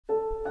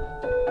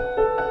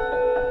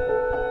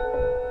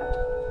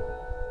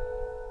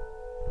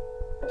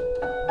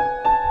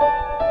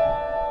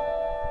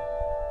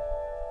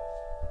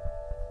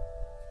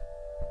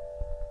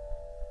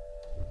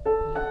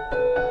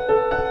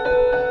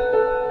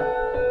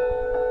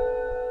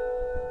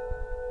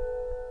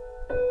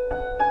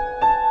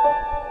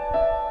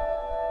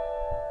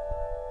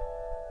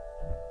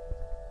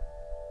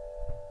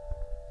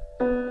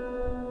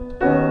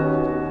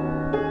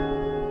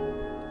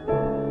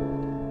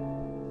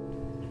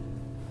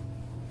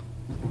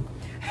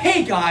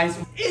Hey guys,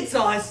 it's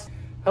us!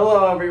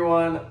 Hello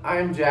everyone,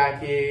 I'm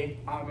Jackie.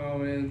 I'm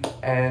Owen.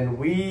 And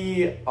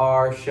we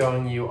are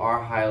showing you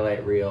our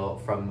highlight reel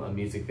from a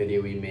music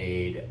video we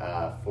made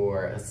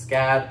for a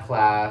SCAD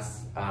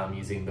class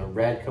using the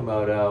red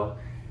KOMODO.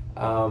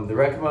 The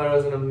red KOMODO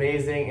is an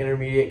amazing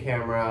intermediate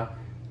camera,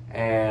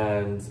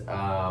 and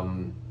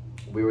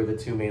we were the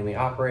two mainly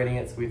operating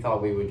it, so we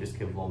thought we would just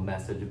give a little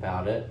message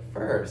about it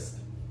first.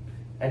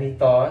 Any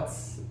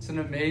thoughts? It's an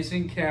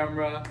amazing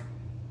camera.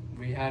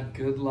 We had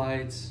good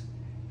lights,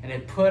 and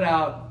it put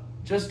out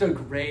just a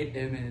great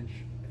image.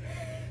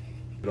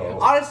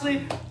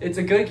 Honestly, it's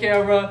a good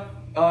camera.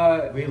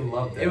 We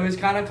loved it. It was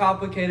kind of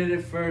complicated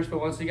at first, but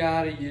once we got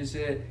how to use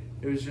it,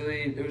 it was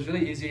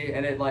really easy,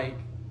 and it like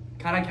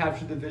kind of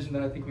captured the vision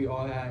that I think we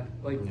all had,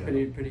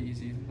 pretty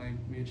easy. Like,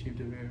 we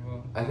achieved it very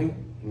well. I think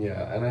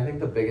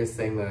the biggest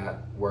thing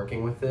that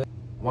working with it,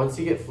 once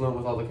you get fluent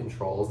with all the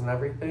controls and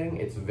everything,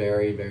 it's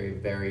very, very,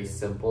 very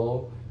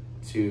simple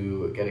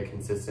to get a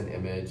consistent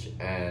image,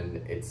 and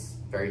it's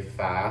very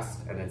fast,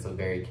 and it's a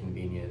very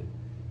convenient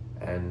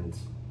and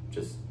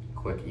just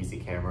quick, easy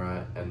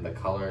camera, and the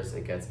colors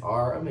it gets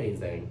are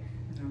amazing,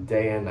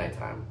 day and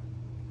nighttime.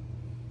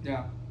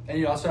 Yeah, and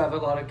you also have a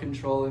lot of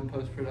control in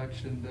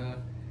post-production to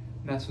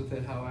mess with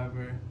it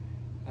however,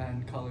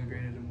 and color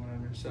grade it and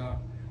whatever. So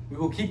we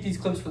will keep these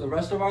clips for the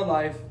rest of our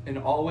life and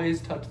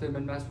always touch them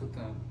and mess with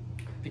them,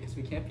 because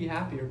we can't be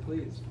happy or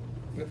pleased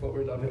with what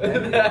we're done with.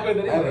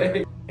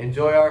 Anyway.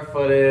 Enjoy our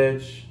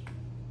footage.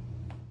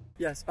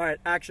 Yes, alright,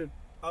 action.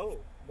 Oh,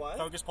 what?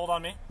 Focus pulled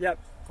on me? Yep.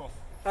 Cool.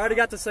 I already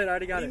got the slate, I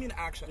already got What it. do you mean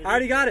action? I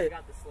already got it.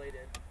 Got the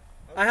slated.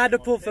 I had to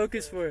pull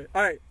focus for it.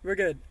 Alright, we're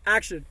good.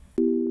 Action.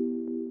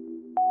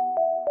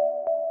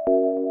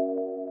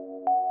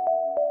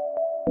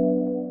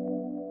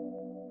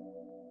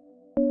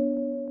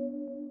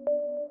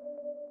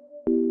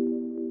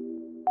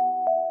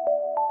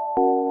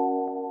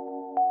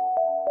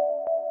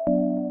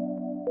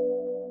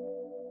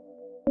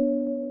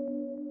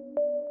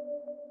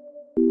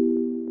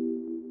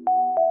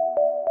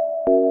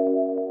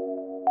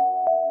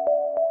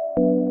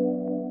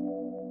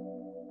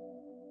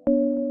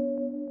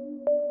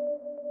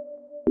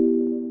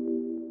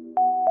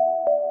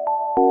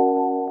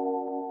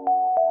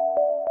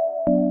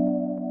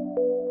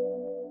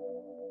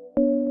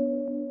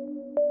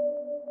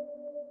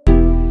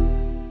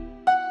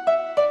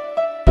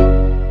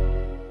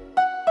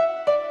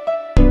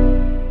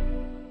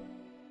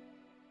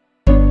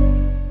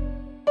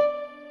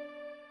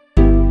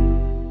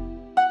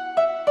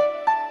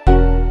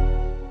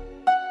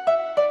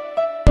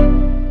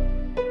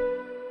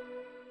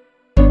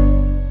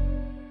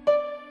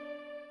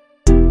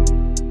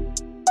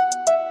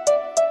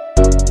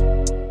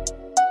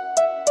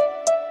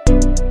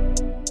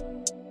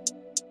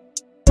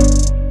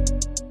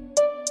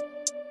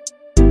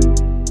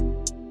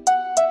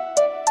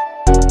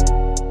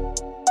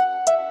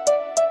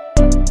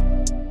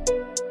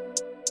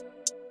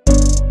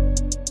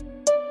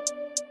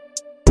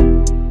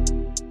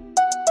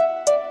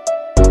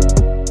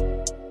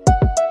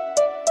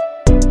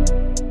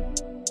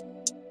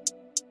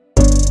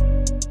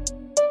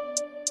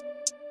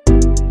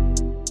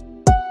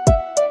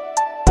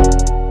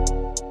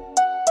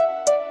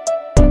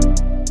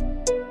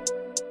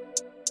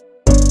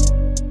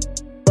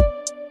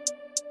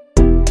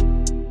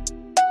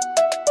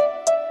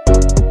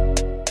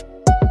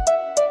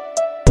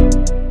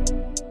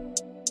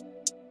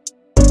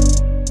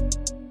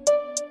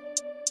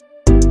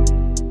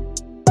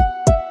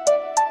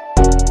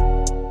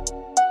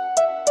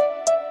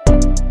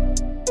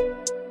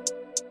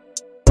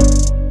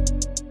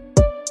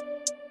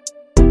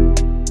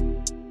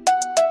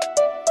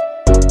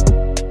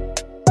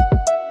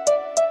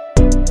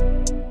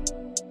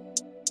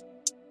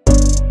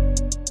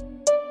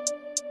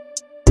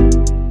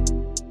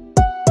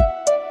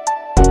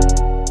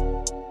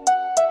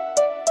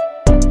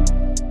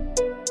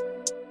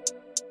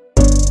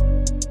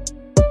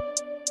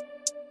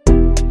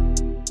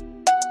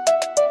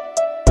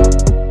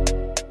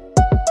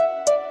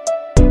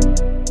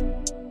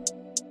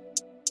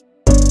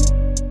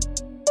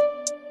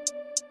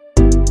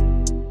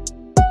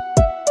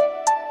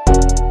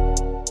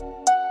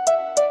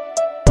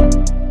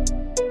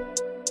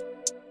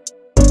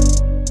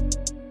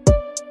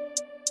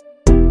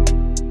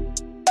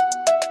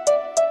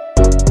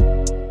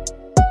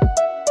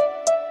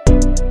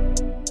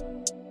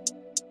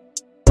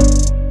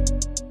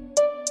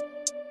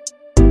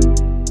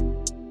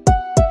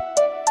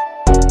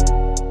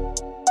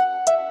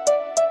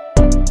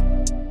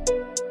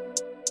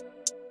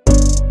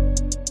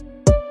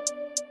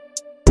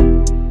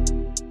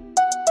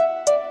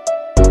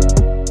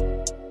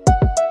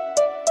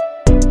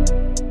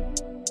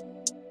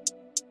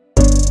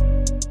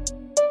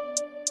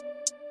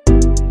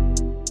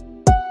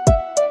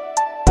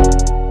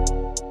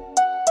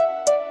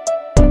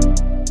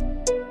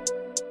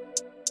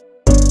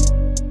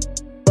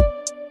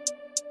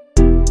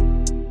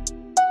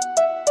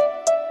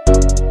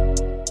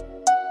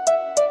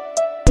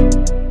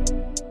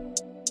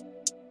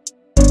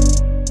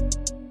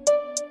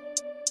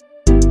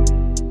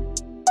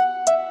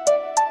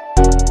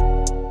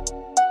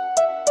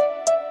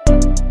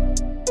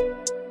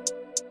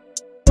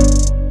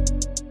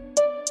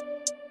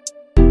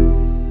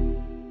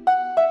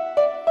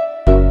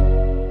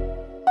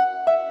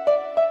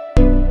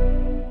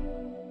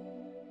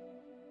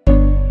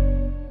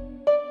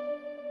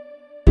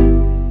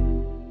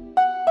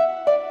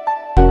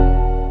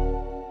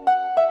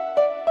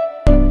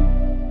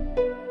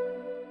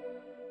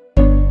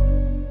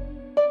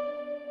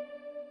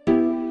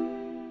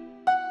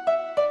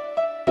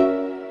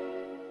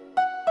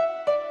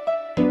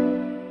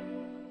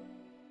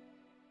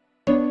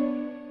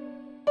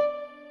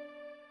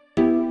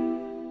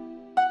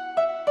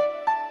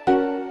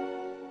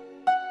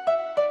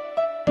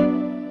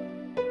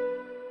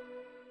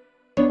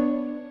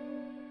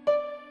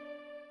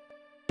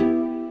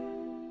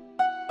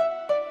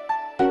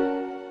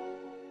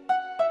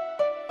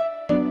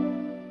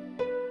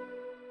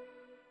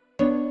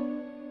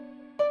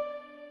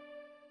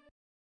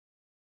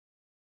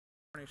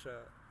 funny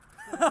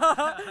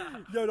shot.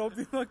 Yo, don't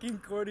be fucking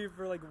corny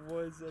for like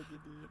 1 second,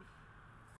 dude.